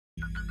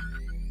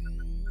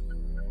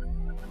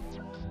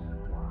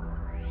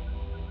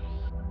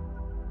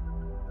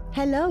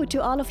Hello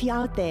to all of you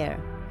out there.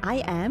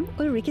 I am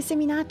Ulrike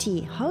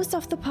Seminati, host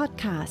of the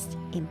podcast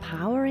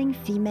Empowering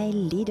Female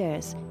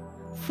Leaders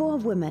for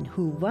women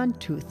who want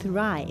to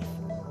thrive.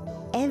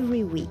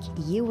 Every week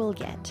you will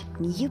get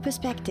new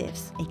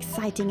perspectives,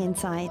 exciting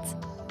insights,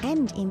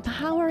 and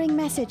empowering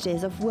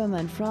messages of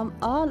women from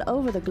all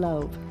over the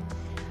globe.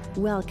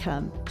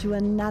 Welcome to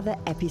another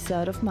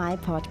episode of my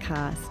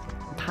podcast,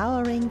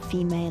 Empowering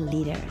Female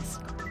Leaders.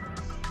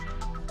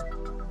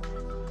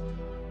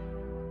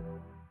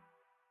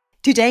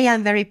 Today,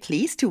 I'm very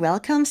pleased to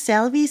welcome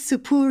Selvi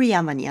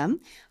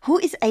Supuriamaniam, who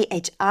is a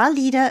HR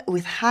leader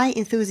with high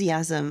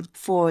enthusiasm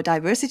for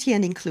diversity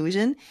and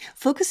inclusion,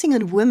 focusing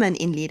on women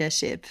in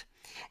leadership.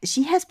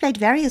 She has played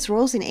various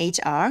roles in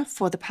HR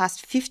for the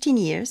past 15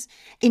 years,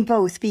 in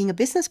both being a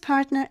business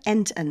partner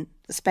and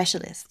a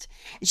specialist.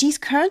 She's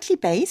currently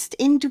based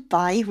in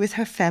Dubai with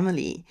her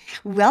family.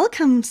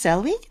 Welcome,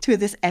 Selvi, to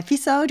this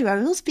episode where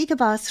we'll speak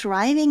about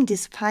thriving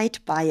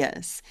despite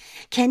bias.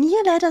 Can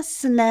you let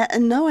us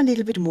know a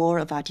little bit more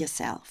about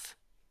yourself?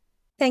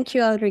 Thank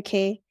you,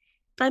 Ulrike.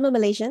 I'm a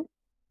Malaysian.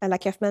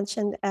 Like I've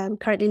mentioned, I'm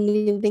currently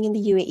living in the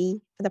UAE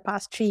for the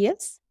past 3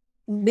 years.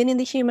 Been in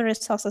the human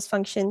resources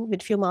function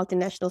with few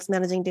multinationals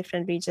managing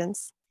different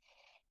regions.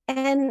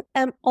 And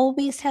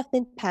always have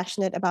been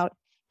passionate about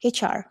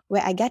HR,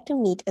 where I get to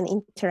meet and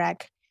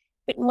interact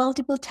with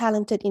multiple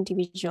talented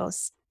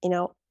individuals,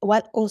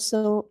 while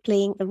also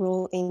playing a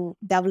role in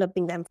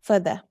developing them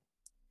further.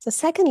 So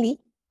secondly,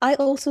 I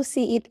also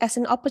see it as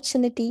an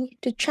opportunity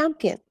to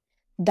champion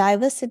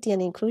diversity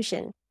and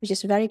inclusion, which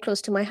is very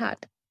close to my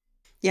heart.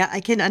 Yeah,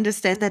 I can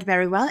understand that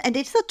very well. And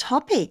it's a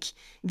topic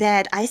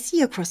that I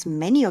see across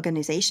many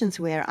organizations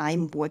where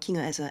I'm working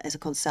as a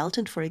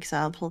consultant, for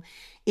example.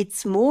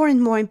 It's more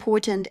and more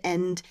important.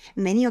 And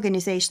many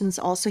organizations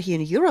also here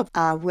in Europe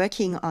are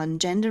working on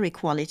gender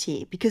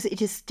equality because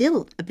it is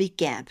still a big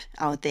gap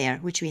out there,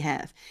 which we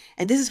have.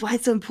 And this is why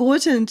it's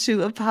important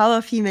to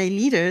empower female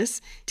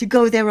leaders to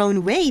go their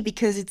own way,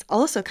 because it's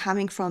also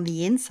coming from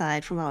the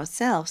inside, from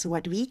ourselves,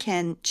 what we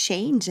can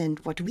change and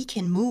what we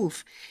can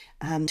move.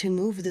 To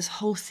move this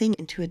whole thing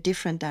into a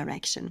different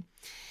direction.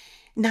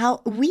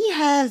 Now, we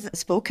have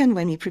spoken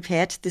when we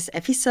prepared this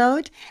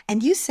episode,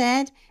 and you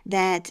said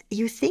that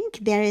you think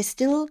there is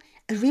still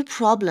a real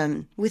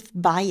problem with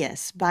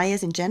bias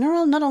in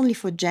general, not only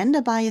for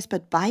gender bias,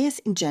 but bias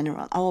in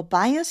general, our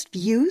biased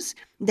views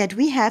that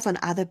we have on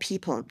other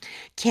people.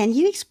 Can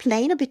you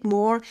explain a bit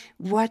more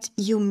what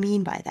you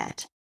mean by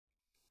that?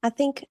 I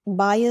think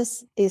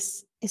bias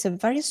is a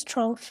very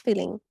strong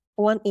feeling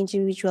one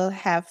individual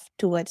have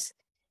towards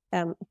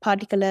a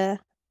particular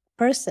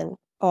person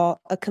or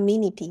a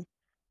community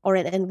or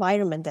an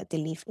environment that they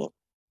live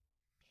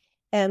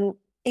in.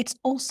 It's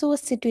also a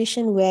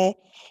situation where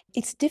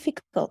it's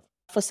difficult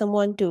for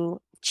someone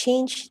to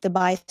change the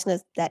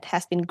biasness that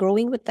has been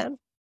growing with them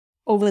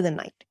over the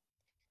night.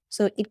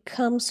 So it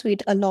comes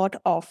with a lot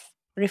of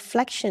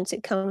reflections.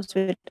 It comes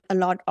with a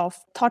lot of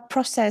thought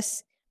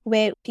process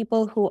where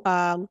people who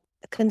are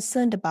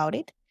concerned about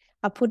it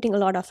are putting a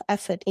lot of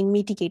effort in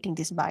mitigating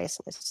this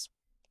biasness.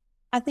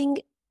 I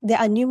think there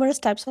are numerous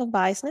types of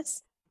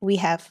biasness. We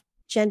have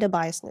gender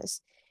biasness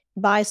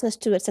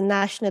towards a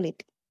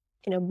nationality,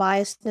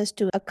 biasness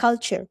to a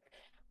culture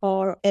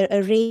or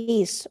a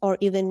race or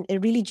even a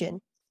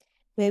religion,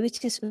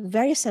 which is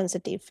very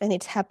sensitive and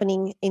it's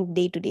happening in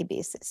day-to-day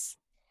basis.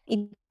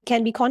 It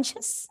can be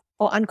conscious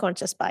or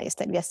unconscious bias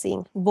that we are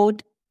seeing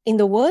both in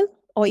the world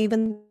or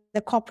even the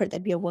corporate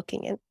that we are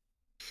working in.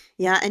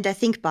 Yeah, and I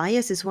think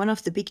bias is one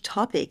of the big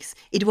topics.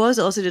 It was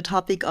also the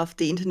topic of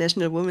the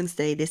International Women's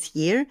Day this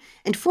year,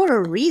 and for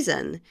a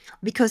reason,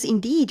 because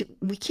indeed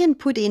we can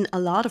put in a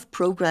lot of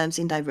programs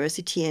in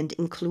diversity and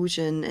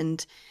inclusion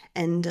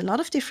and a lot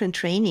of different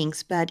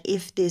trainings, but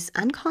if this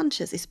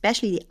unconscious,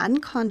 especially the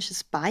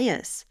unconscious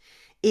bias,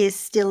 is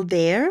still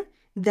there,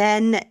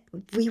 then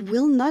we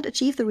will not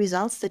achieve the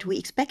results that we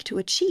expect to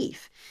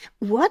achieve.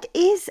 What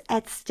is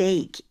at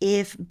stake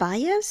if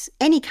bias,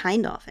 any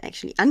kind of,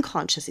 actually,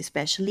 unconscious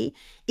especially,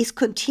 is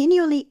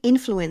continually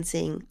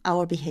influencing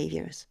our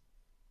behaviors?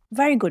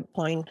 Very good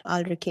point,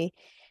 Ulrike.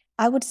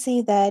 I would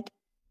say that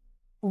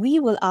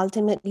we will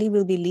ultimately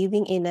be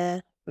living in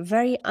a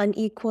very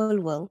unequal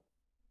world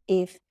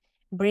if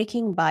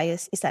breaking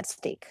bias is at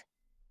stake.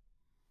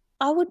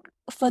 I would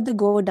further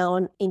go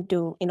down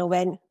into,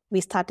 when we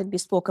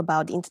spoke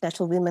about the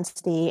International Women's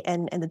Day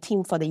and the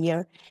theme for the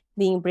year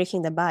being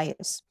breaking the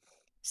bias.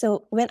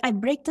 So when I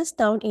break this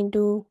down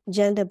into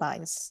gender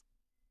bias,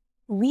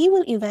 we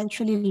will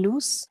eventually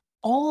lose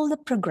all the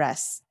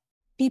progress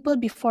people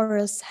before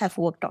us have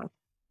worked on.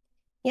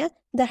 Yeah,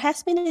 there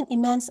has been an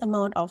immense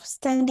amount of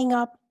standing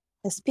up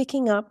and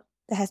speaking up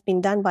that has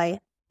been done by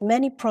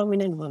many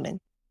prominent women.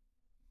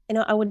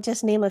 I would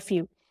just name a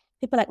few.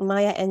 People like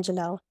Maya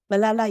Angelou,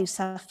 Malala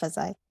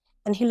Yousafzai,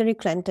 and Hillary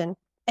Clinton,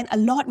 and a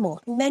lot more,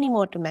 many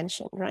more to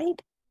mention,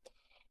 right?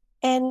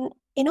 And,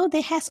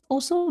 there has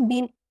also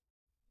been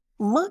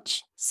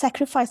much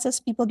sacrifices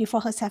people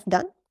before us have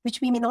done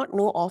which we may not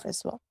know of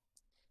as well.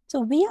 So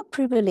we are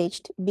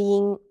privileged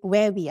being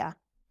where we are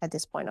at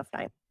this point of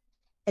time.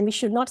 And we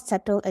should not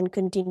settle and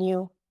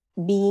continue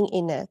being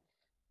in a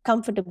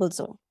comfortable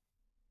zone.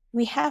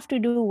 We have to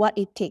do what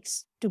it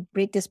takes to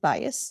break this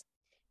bias,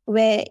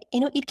 where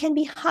it can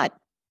be hard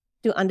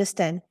to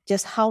understand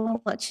just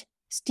how much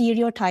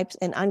stereotypes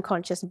and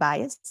unconscious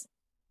bias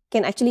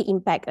can actually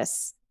impact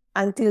us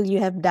until you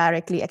have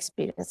directly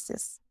experienced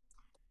this.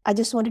 I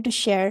just wanted to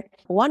share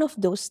one of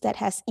those that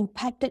has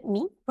impacted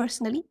me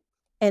personally,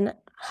 and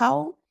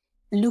how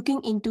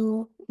looking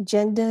into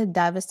gender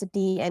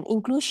diversity and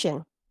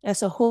inclusion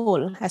as a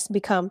whole has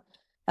become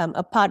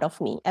a part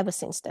of me ever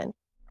since then.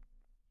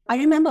 I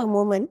remember a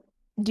moment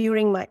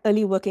during my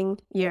early working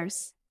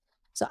years.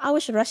 So I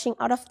was rushing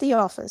out of the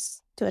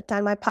office to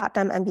attend my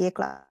part-time MBA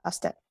class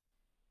there.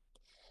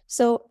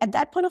 So at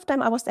that point of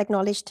time, I was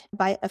acknowledged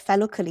by a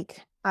fellow colleague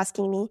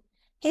asking me,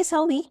 "Hey,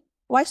 Salvi,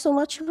 why so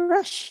much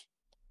rush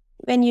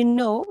when you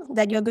know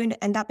that you're going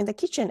to end up in the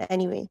kitchen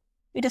anyway,"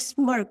 with a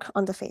smirk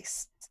on the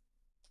face.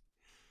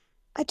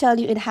 I tell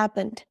you, it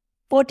happened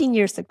 14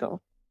 years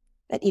ago,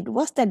 that it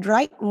was that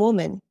right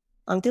moment.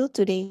 Until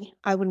today,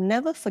 I will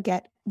never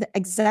forget the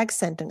exact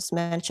sentence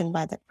mentioned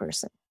by that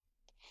person.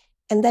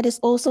 And that is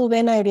also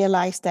when I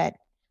realized that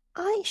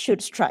I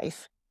should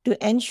strive to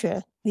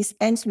ensure this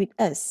ends with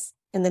us,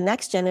 and the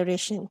next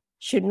generation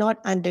should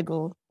not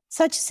undergo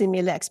such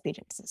similar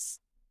experiences.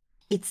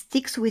 It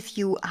sticks with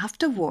you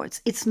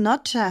afterwards. It's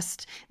not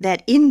just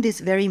that in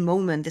this very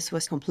moment this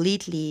was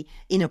completely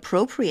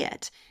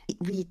inappropriate.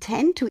 We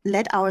tend to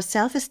let our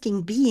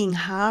self-esteem being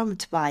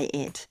harmed by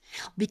it,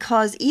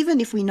 because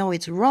even if we know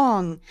it's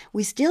wrong,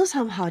 we still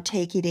somehow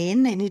take it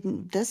in, and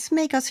it does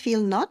make us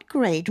feel not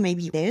great.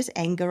 Maybe there's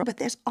anger, but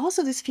there's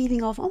also this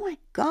feeling of, oh my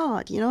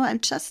God, I'm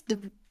just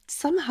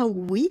somehow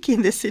weak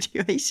in this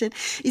situation,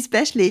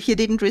 especially if you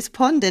didn't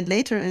respond and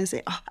later and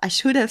say, oh, I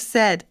should have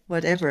said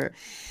whatever.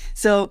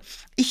 So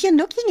if you're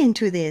looking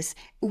into this,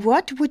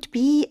 what would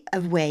be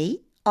a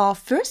way of,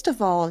 first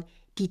of all,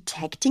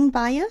 detecting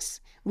bias,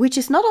 which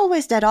is not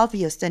always that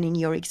obvious than in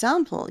your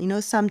example.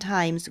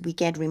 Sometimes we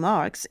get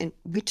remarks and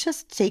we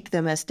just take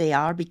them as they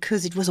are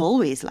because it was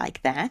always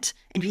like that,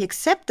 and we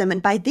accept them.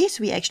 And by this,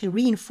 we actually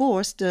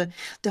reinforce the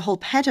whole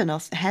pattern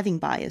of having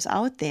bias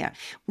out there.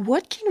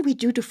 What can we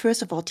do to,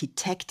 first of all,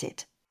 detect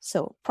it?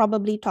 So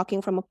probably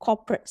talking from a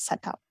corporate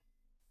setup,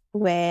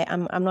 where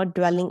I'm not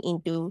dwelling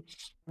into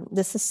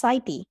the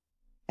society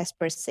as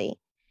per se.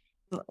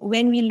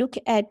 When we look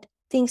at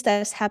things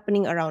that is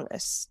happening around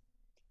us,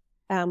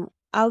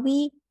 are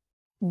we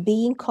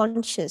being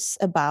conscious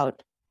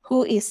about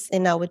who is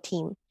in our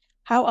team?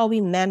 How are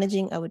we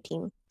managing our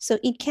team? So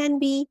it can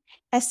be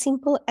as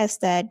simple as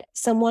that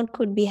someone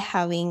could be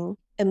having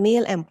a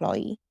male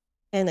employee,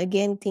 and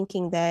again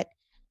thinking that,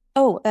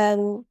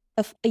 a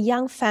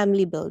young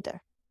family builder,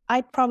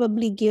 I'd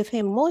probably give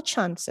him more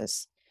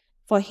chances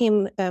for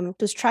him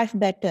to strive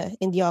better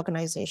in the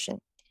organization.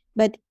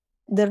 But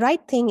the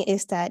right thing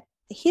is that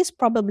he's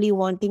probably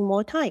wanting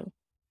more time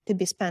to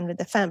be spent with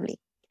the family.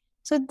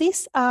 So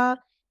these are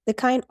the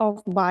kind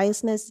of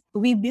biasness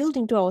we build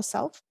into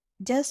ourselves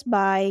just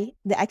by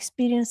the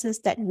experiences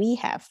that we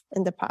have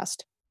in the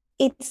past.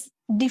 It's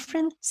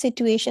different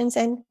situations,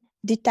 and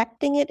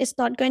detecting it is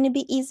not going to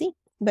be easy.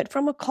 But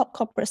from a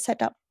corporate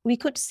setup, we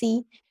could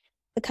see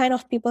the kind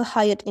of people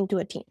hired into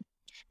a team,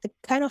 the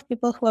kind of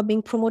people who are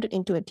being promoted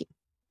into a team.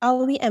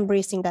 Are we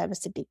embracing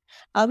diversity?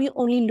 Are we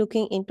only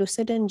looking into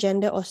certain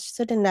gender or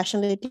certain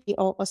nationality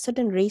or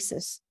certain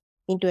races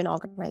into an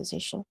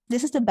organization?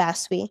 This is the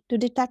best way to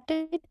detect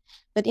it.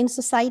 But in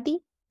society,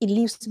 it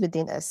lives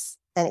within us,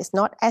 and it's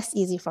not as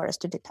easy for us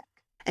to detect.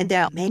 And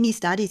there are many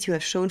studies who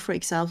have shown, for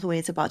example, when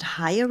it's about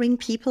hiring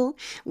people,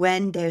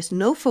 when there's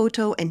no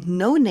photo and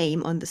no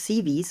name on the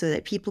CV, so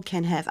that people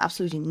can have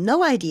absolutely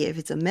no idea if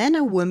it's a man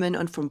or woman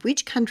and from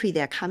which country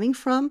they're coming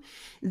from,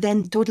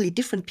 then totally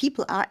different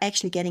people are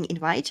actually getting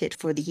invited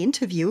for the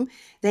interview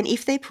than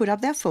if they put up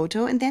their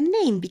photo and their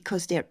name,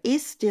 because there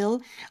is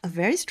still a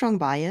very strong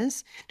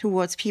bias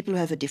towards people who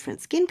have a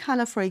different skin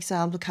color, for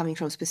example, coming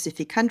from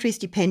specific countries,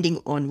 depending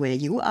on where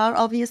you are,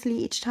 obviously,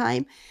 each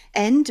time,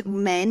 and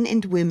men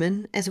and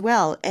women as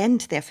well, and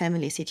their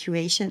family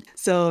situation.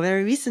 So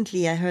very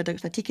recently I heard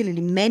that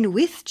particularly men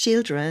with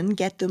children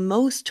get the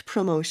most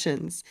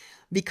promotions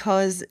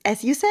because,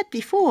 as you said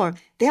before,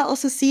 they're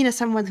also seen as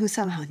someone who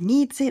somehow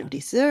needs it or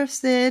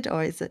deserves it,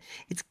 or it's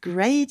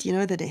great,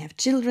 that they have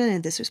children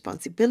and this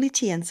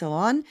responsibility and so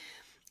on.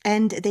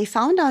 And they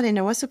found out, and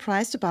I was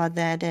surprised about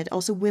that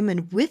also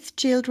women with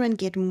children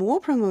get more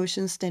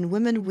promotions than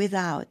women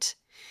without.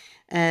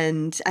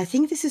 And I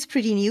think this is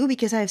pretty new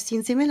because I've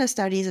seen similar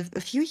studies a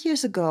few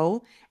years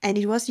ago, and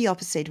it was the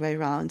opposite way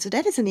around. So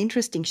that is an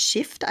interesting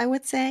shift, I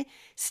would say.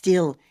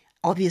 Still,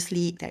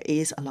 obviously, there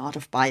is a lot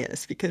of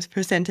bias because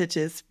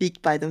percentages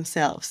speak by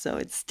themselves. So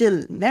it's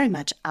still very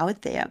much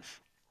out there.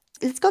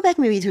 Let's go back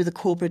maybe to the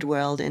corporate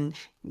world, and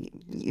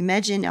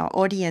imagine our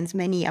audience,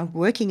 many are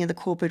working in the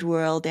corporate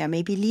world. There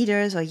may be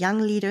leaders or young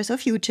leaders or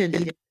future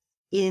leaders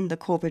in the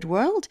corporate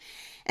world.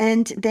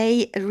 And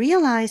they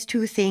realize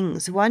two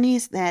things. One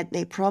is that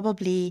they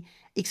probably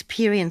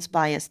experience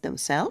bias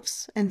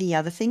themselves. And the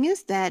other thing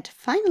is that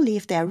finally,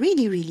 if they're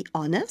really, really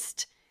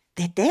honest,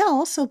 that they are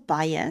also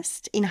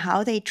biased in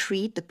how they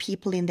treat the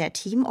people in their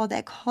team or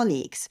their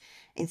colleagues.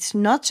 It's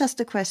not just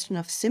a question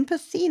of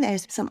sympathy,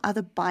 there's some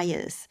other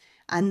bias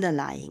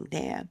underlying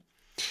there.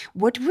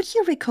 What would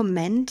you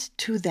recommend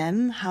to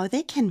them how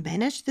they can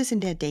manage this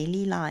in their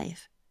daily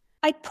life?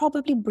 I'd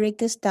probably break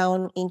this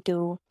down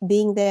into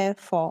being there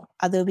for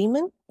other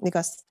women,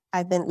 because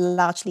I've been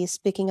largely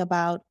speaking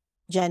about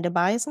gender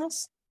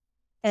biasness,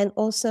 and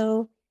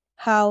also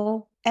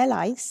how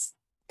allies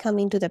come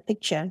into the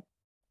picture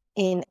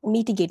in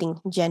mitigating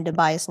gender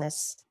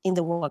biasness in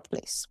the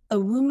workplace. A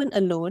woman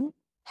alone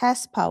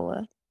has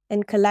power,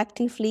 and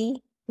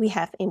collectively we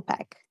have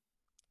impact.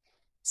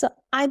 So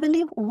I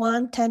believe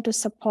one tend to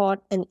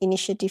support an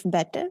initiative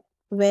better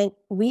when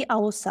we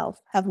ourselves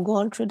have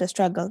gone through the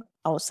struggle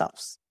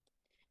ourselves.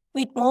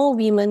 With more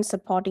women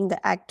supporting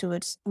the act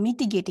towards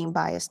mitigating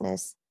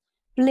biasness,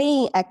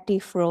 playing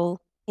active role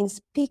in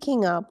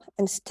speaking up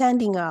and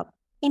standing up,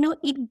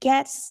 it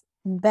gets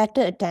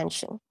better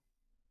attention.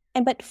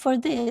 But for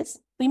this,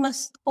 we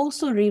must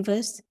also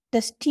reverse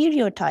the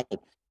stereotype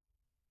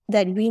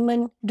that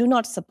women do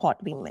not support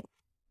women.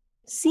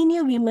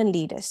 Senior women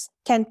leaders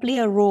can play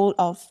a role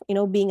of,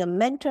 being a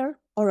mentor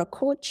or a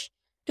coach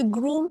to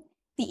groom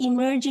the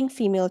emerging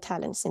female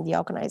talents in the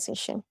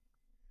organization.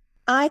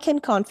 I can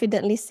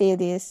confidently say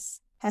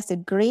this has a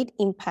great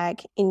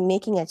impact in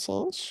making a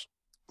change.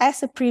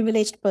 As a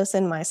privileged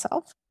person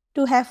myself,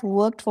 to have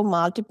worked for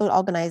multiple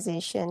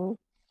organizations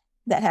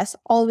that has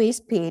always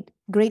paid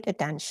great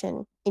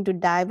attention into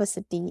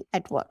diversity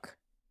at work.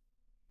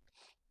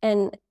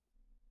 And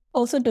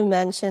also to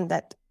mention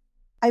that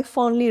I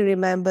fondly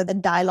remember the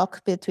dialogue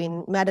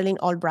between Madeleine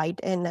Albright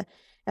and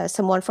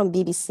someone from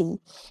BBC,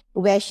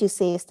 where she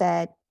says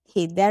that,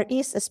 hey, there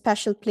is a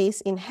special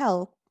place in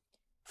hell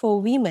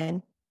for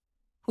women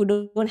who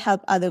don't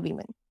help other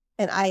women.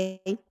 And I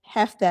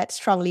have that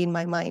strongly in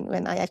my mind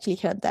when I actually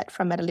heard that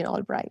from Madeleine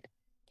Albright.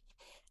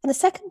 And the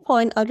second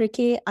point,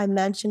 Ulrike, I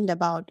mentioned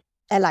about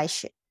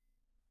allyship,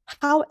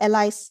 how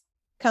allies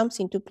comes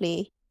into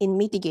play in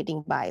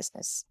mitigating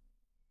biasness,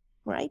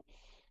 right?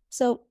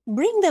 So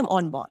bring them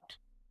on board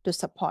to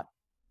support.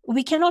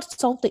 We cannot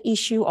solve the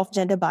issue of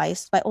gender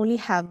bias by only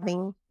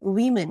having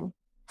women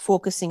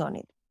focusing on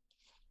it.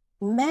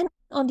 Men,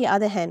 on the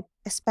other hand,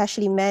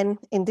 especially men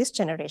in this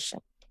generation,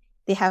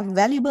 they have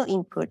valuable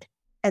input,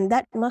 and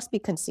that must be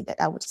considered,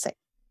 I would say.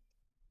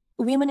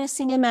 Women in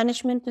senior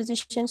management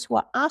positions who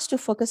are asked to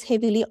focus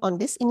heavily on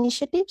these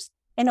initiatives.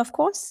 And of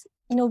course,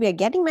 we are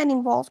getting men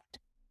involved.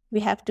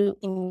 We have to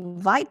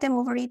invite them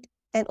over it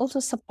and also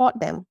support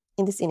them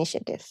in this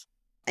initiative.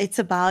 It's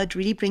about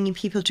really bringing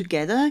people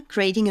together,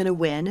 creating an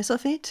awareness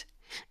of it,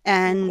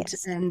 and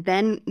Yes.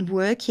 then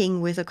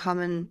working with a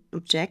common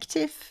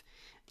objective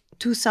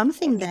to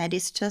something that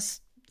is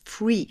just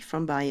free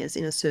from bias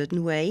in a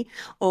certain way,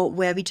 or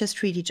where we just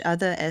treat each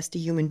other as the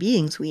human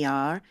beings we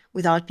are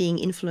without being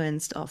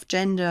influenced of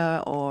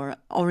gender or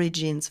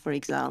origins, for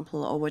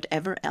example, or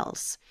whatever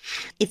else.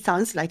 It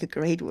sounds like a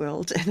great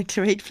world and a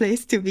great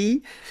place to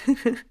be.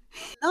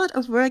 A lot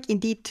of work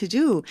indeed to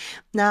do.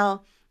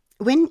 Now,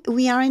 when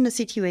we are in a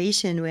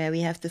situation where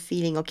we have the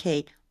feeling,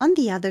 okay, on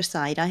the other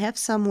side, I have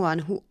someone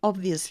who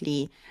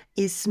obviously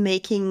is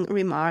making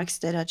remarks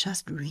that are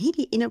just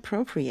really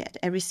inappropriate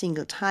every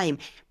single time,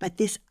 but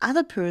this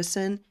other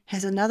person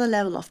has another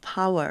level of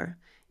power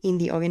in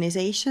the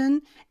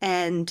organization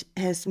and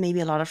has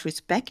maybe a lot of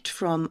respect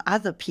from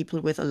other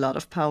people with a lot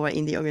of power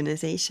in the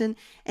organization.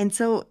 And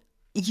so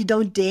you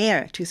don't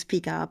dare to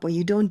speak up, or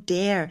you don't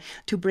dare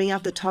to bring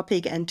up the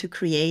topic and to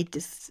create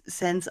this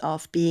sense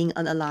of being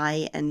an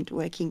ally and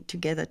working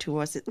together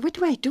towards it. What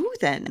do I do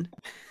then?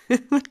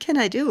 What can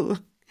I do?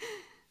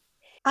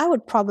 I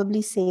would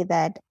probably say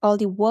that all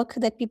the work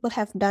that people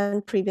have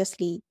done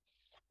previously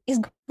is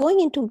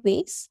going into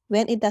waste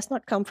when it does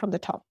not come from the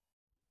top.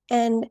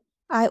 And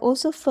I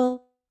also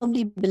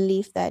firmly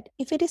believe that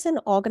if it is an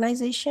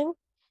organization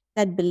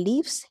that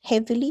believes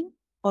heavily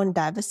on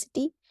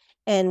diversity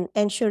and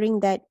ensuring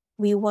that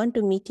we want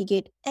to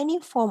mitigate any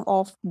form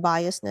of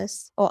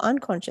biasness or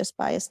unconscious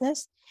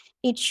biasness,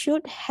 it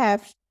should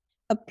have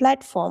a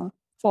platform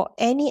for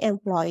any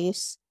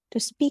employees to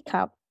speak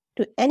up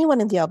to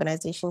anyone in the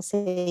organization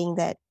saying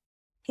that,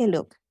 hey,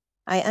 look,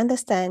 I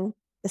understand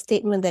the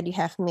statement that you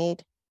have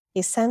made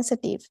is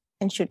sensitive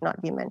and should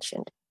not be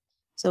mentioned.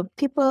 So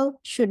people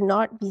should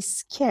not be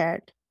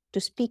scared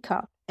to speak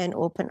up and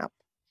open up.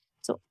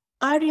 So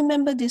I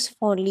remember this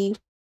fondly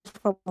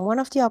from one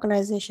of the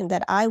organizations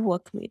that I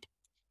worked with.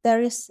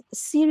 There is a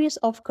series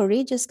of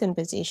courageous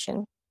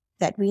conversation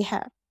that we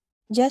have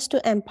just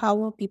to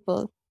empower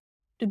people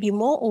to be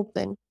more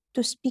open,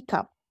 to speak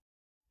up,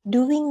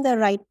 doing the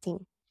right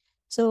thing.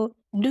 So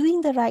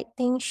doing the right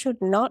thing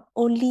should not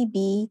only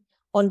be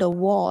on the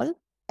wall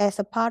as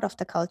a part of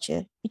the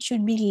culture, it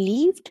should be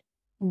lived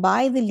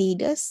by the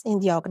leaders in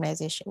the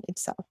organization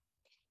itself.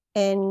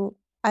 And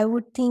I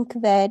would think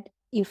that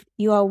if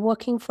you are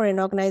working for an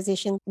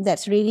organization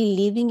that's really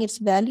living its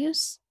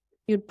values,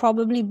 you'd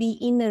probably be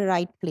in the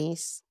right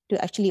place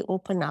to actually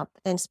open up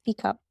and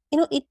speak up.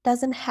 It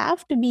doesn't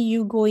have to be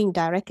you going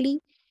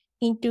directly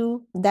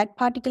into that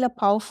particular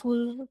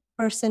powerful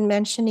person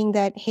mentioning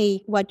that,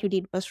 hey, what you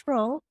did was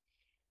wrong.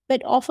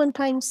 But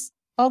oftentimes,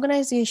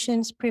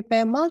 organizations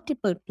prepare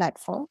multiple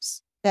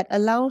platforms that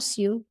allows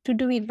you to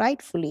do it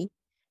rightfully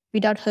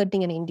without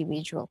hurting an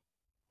individual.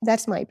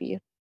 That's my view.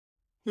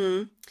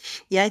 Hmm.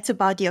 Yeah, it's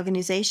about the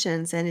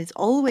organizations, and it's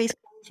always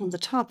from the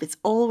top. It's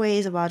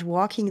always about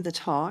walking the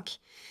talk.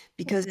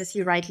 Because, as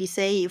you rightly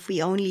say, if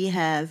we only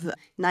have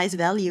nice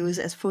values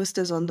as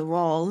posters on the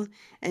wall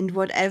and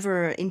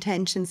whatever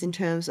intentions in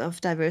terms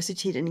of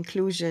diversity and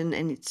inclusion,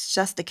 and it's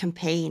just a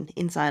campaign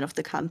inside of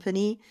the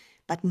company,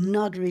 but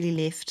not really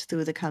lived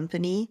through the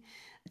company,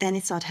 then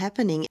it's not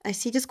happening. I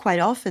see this quite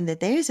often that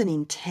there is an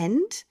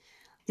intent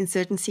in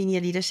certain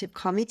senior leadership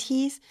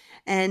committees.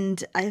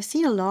 And I've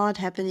seen a lot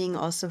happening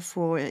also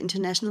for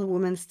International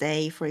Women's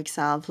Day, for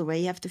example, where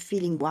you have the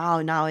feeling,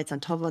 wow, now it's on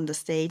top on the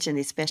stage. And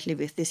especially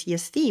with this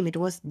year's theme, it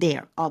was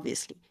there,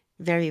 obviously,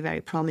 very, very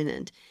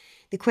prominent.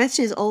 The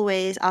question is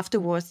always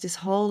afterwards, this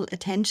whole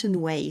attention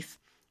wave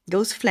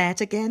goes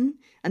flat again.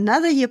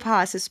 Another year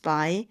passes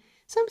by.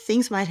 Some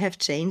things might have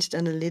changed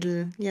in a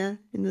little, in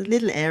a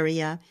little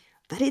area,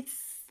 but it's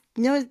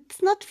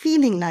not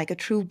feeling like a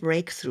true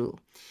breakthrough.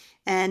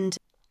 And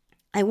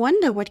I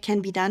wonder what can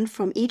be done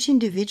from each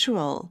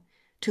individual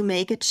to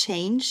make a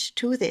change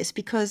to this,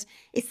 because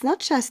it's not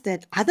just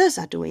that others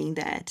are doing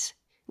that.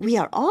 We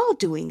are all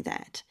doing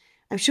that.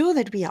 I'm sure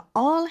that we are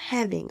all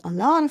having a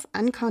lot of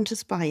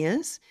unconscious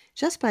bias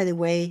just by the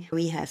way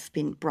we have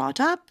been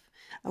brought up,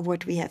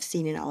 what we have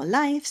seen in our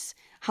lives,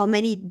 how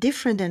many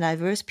different and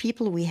diverse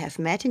people we have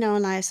met in our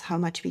lives, how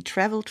much we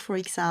traveled, for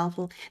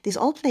example. This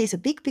all plays a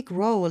big, big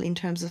role in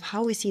terms of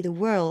how we see the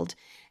world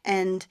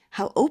and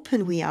how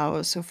open we are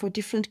also for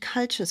different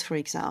cultures, for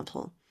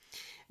example.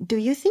 Do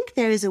you think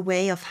there is a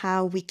way of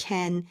how we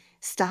can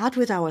start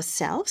with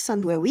ourselves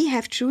and where we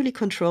have truly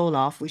control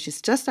of, which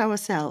is just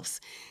ourselves,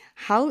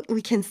 how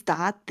we can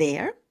start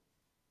there?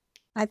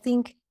 I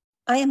think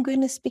I am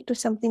going to speak to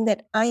something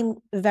that I'm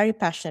very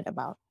passionate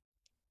about: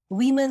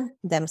 women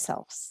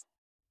themselves.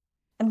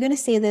 I'm going to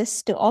say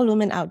this to all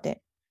women out there: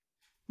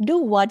 do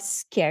what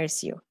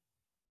scares you.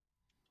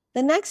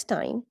 The next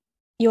time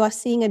you are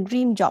seeing a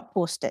dream job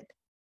posted,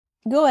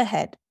 go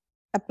ahead,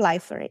 apply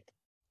for it.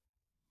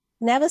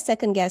 Never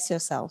second guess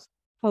yourself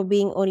for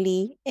being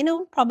only,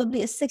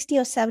 probably a 60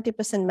 or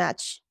 70%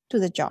 match to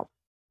the job.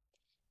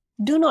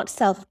 Do not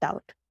self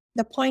doubt.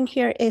 The point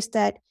here is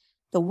that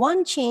the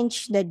one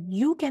change that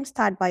you can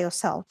start by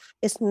yourself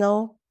is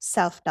no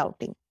self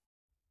doubting.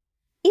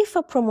 If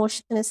a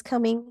promotion is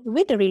coming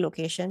with a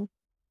relocation,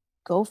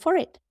 go for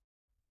it.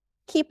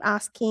 Keep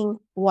asking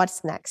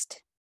what's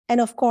next. And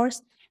of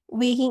course,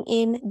 weighing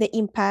in the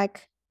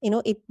impact,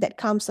 that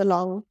comes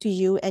along to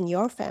you and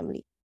your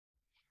family.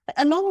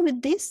 But along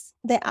with this,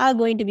 there are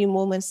going to be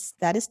moments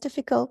that is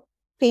difficult,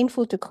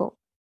 painful to cope.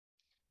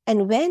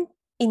 And when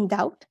in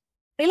doubt,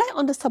 rely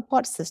on the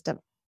support system.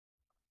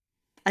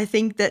 I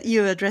think that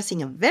you're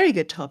addressing a very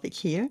good topic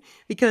here,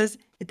 because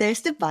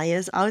there's the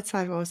bias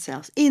outside of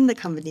ourselves in the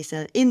companies,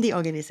 in the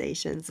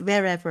organizations,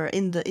 wherever,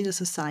 in the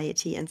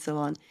society and so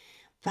on.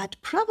 But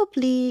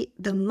probably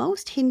the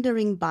most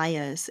hindering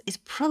bias is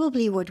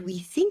probably what we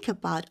think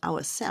about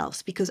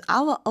ourselves, because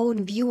our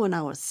own view on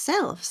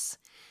ourselves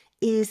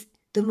is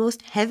the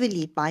most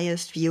heavily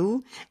biased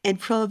view and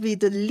probably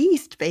the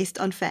least based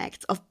on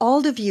facts of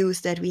all the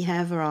views that we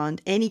have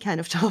around any kind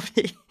of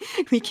topic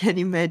we can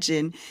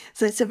imagine.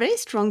 So it's a very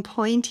strong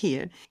point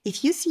here.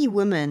 If you see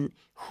women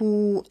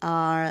who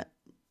are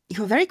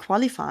very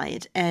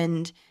qualified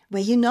and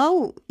where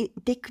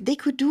they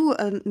could do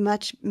a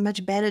much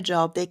better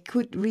job, they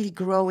could really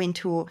grow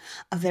into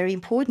a very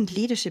important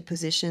leadership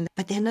position,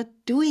 but they're not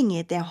doing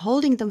it. They're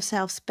holding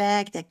themselves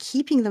back. They're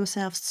keeping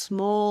themselves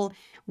small.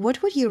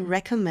 What would you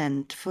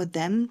recommend for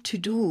them to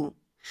do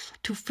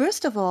to,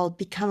 first of all,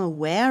 become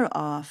aware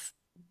of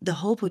the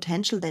whole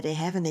potential that they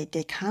have and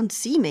they can't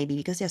see, maybe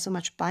because they're so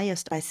much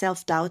biased by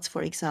self-doubts,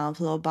 for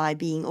example, or by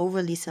being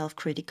overly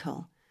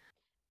self-critical?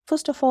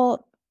 First of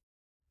all,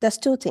 there's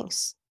two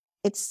things.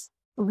 It's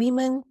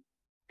women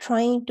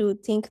trying to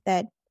think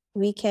that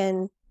we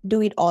can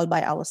do it all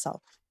by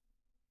ourselves,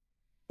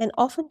 and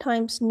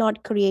oftentimes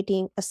not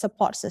creating a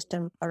support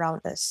system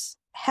around us,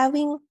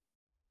 having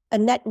a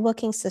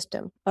networking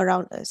system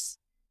around us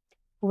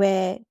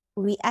where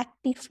we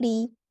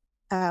actively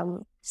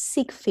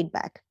seek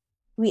feedback.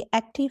 We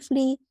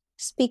actively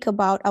speak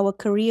about our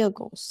career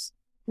goals.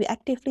 We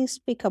actively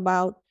speak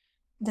about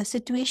the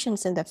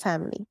situations in the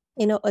family,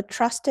 a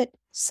trusted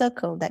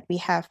circle that we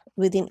have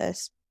within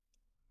us,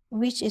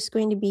 which is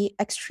going to be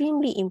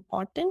extremely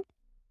important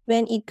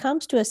when it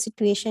comes to a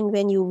situation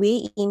when you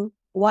weigh in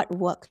what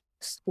works,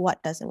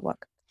 what doesn't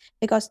work.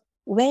 Because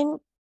when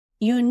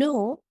you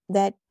know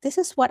that this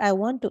is what I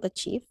want to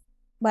achieve,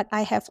 but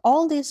I have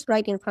all this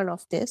right in front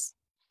of this,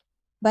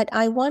 but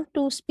I want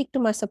to speak to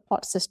my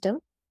support system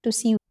to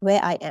see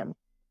where I am.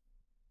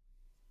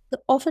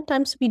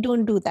 Oftentimes, we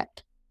don't do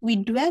that. We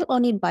dwell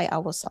on it by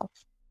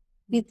ourselves.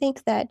 We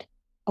think that,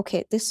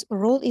 okay, this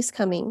role is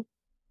coming.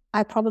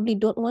 I probably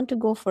don't want to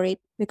go for it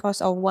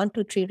because of 1,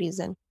 2, 3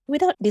 reasons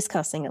without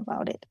discussing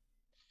about it.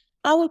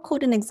 I will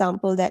quote an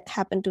example that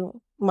happened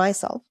to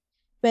myself.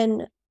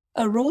 When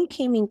a role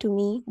came into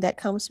me that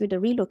comes with a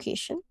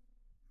relocation,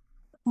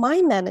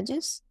 my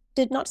managers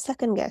did not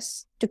second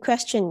guess to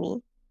question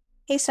me,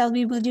 hey,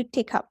 Selvi, will you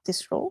take up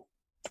this role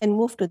and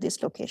move to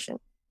this location?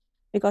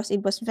 Because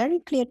it was very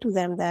clear to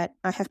them that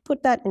I have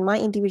put that in my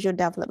individual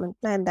development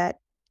plan that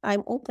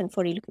I'm open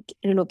for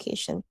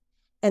relocation.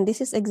 And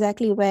this is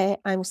exactly where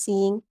I'm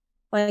seeing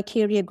my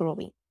career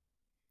growing.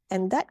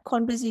 And that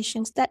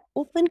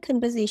open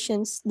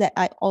conversations that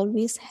I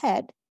always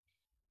had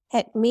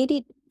made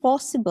it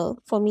possible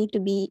for me to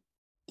be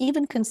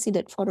even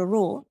considered for a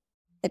role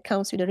that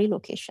comes with a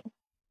relocation.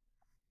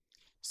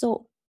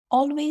 So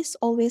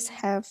always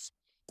have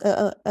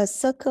a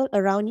circle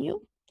around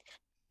you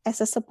as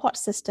a support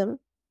system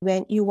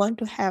when you want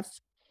to have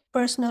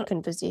personal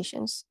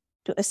conversations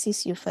to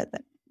assist you further.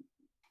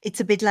 It's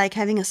a bit like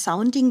having a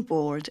sounding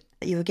board.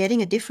 You're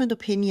getting a different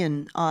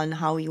opinion on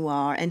how you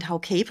are and how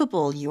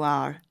capable you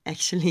are,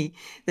 actually,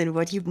 than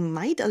what you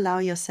might allow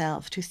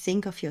yourself to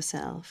think of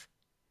yourself.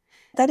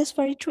 That is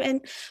very true.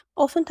 And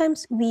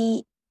oftentimes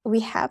we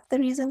have the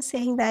reason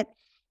saying that,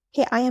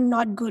 hey, I am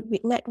not good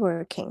with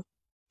networking.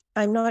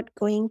 I'm not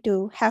going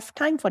to have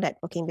time for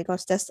networking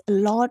because there's a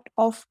lot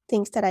of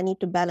things that I need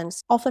to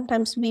balance.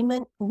 Oftentimes,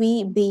 women,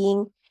 we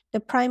being the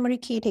primary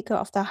caretaker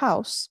of the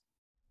house,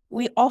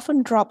 we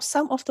often drop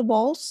some of the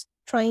balls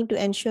trying to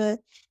ensure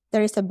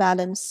there is a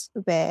balance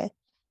where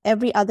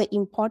every other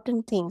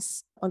important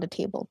things on the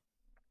table.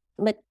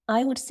 But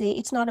I would say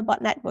it's not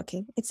about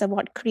networking. It's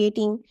about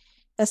creating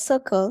a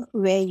circle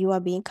where you are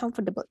being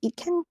comfortable. It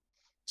can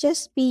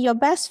just be your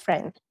best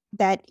friend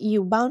that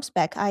you bounce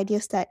back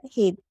ideas that,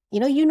 hey,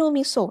 you know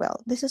me so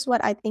well. This is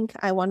what I think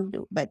I want to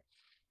do. But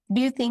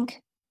do you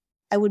think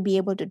I would be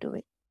able to do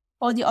it?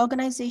 Or the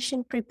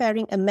organization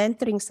preparing a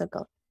mentoring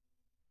circle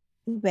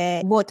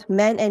where both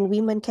men and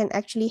women can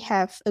actually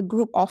have a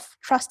group of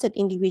trusted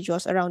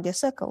individuals around their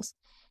circles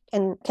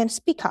and can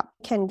speak up,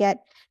 can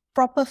get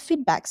proper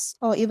feedbacks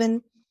or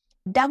even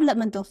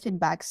developmental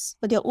feedbacks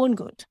for their own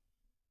good.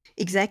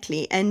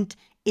 Exactly. And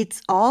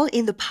it's all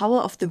in the power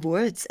of the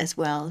words as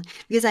well.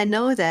 Because I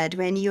know that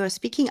when you are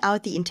speaking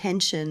out the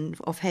intention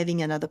of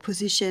having another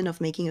position,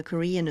 of making a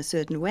career in a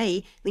certain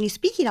way, when you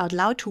speak it out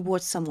loud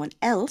towards someone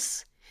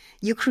else,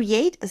 you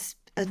create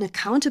an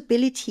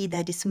accountability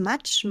that is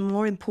much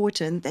more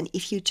important than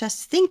if you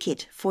just think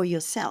it for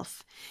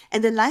yourself.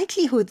 And the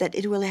likelihood that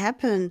it will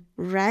happen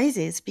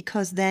rises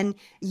because then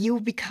you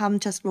become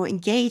just more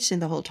engaged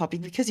in the whole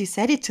topic because you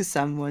said it to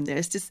someone.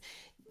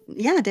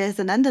 There's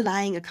an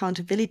underlying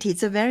accountability.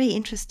 It's a very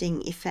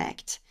interesting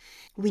effect.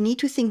 We need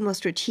to think more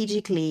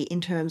strategically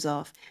in terms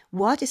of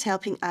what is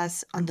helping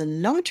us on the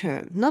long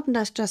term, not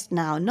just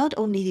now, not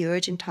only the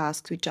urgent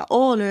tasks, which are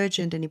all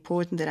urgent and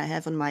important that I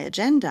have on my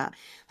agenda,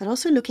 but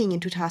also looking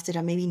into tasks that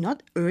are maybe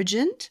not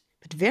urgent,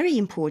 but very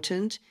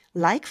important,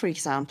 like, for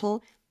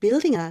example,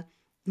 building a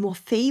more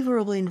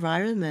favorable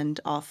environment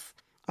of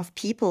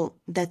people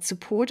that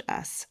support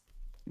us.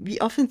 We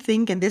often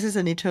think, and this is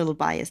an internal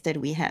bias that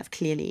we have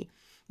clearly,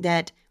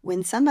 that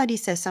when somebody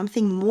says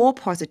something more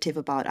positive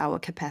about our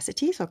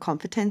capacities or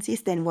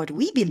competencies than what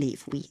we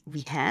believe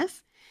we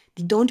have,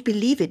 we don't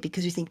believe it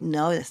because we think,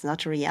 no, that's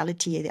not a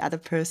reality. The other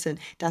person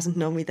doesn't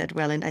know me that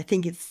well. And I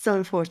think it's so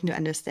important to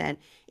understand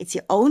it's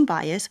your own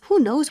bias. Who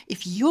knows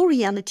if your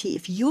reality,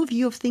 if your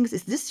view of things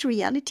is this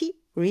reality?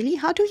 Really?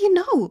 How do you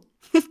know?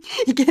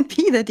 It can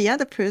be that the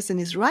other person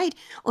is right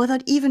or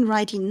not even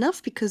right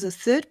enough because a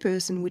third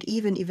person would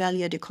even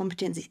evaluate your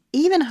competencies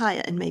even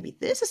higher. And maybe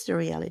this is the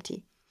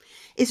reality.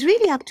 It's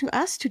really up to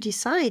us to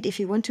decide if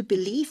we want to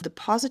believe the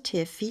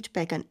positive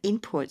feedback and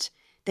input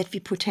that we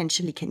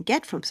potentially can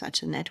get from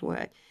such a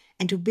network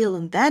and to build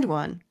on that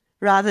one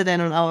rather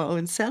than on our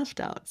own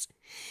self-doubts.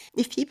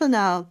 If people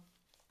now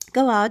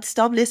go out,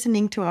 stop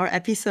listening to our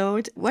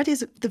episode, what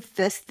is the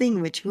first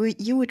thing which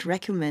you would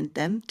recommend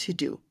them to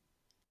do?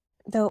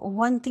 The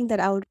one thing that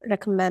I would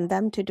recommend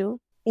them to do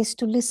is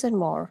to listen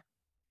more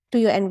to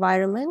your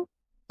environment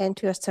and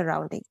to your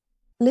surrounding.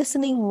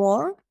 Listening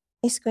more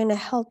is going to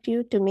help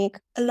you to make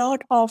a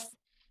lot of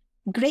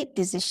great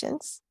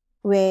decisions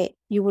where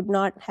you would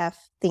not have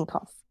think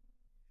of.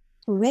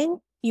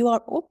 When you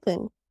are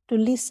open to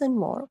listen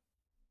more,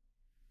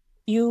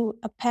 you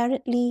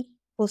apparently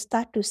will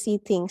start to see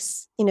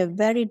things in a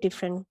very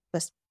different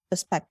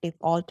perspective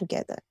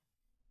altogether.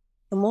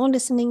 The more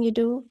listening you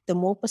do, the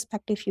more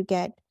perspective you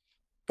get.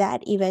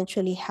 That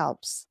eventually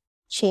helps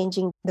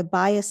changing the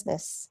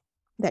biasness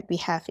that we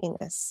have in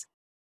us.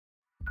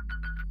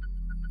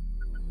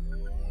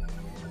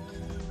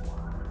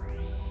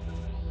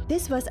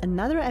 This was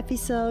another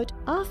episode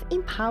of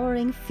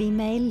Empowering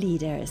Female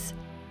Leaders.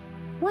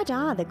 What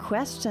are the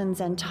questions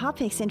and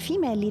topics in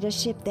female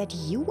leadership that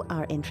you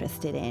are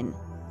interested in?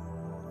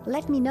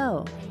 Let me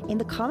know in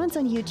the comments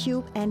on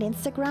YouTube and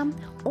Instagram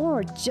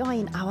or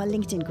join our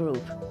LinkedIn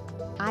group.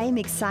 I am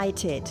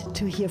excited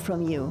to hear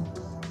from you.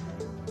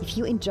 If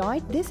you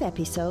enjoyed this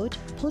episode,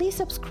 please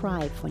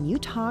subscribe for new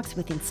talks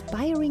with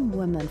inspiring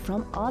women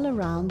from all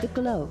around the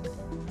globe.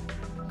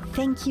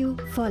 Thank you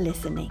for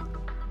listening.